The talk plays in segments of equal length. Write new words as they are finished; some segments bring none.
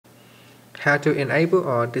how to enable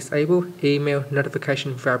or disable email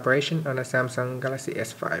notification vibration on a Samsung Galaxy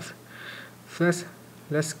S5. First,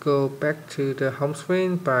 let's go back to the home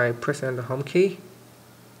screen by pressing the home key.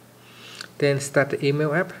 Then start the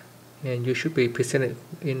email app, and you should be presented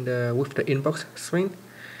with the inbox screen.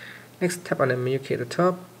 Next, tap on the menu key at the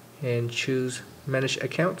top and choose manage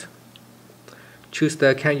account. Choose the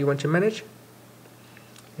account you want to manage.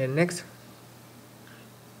 And next,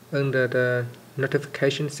 under the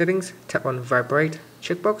notification settings, tap on vibrate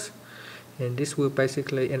checkbox, and this will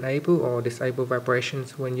basically enable or disable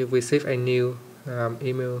vibrations when you receive a new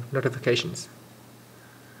email notifications.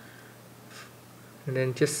 And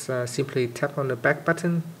then just simply tap on the back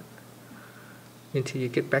button until you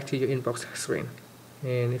get back to your inbox screen.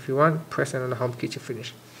 And if you want, press on the home key to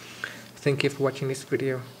finish. Thank you for watching this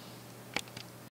video.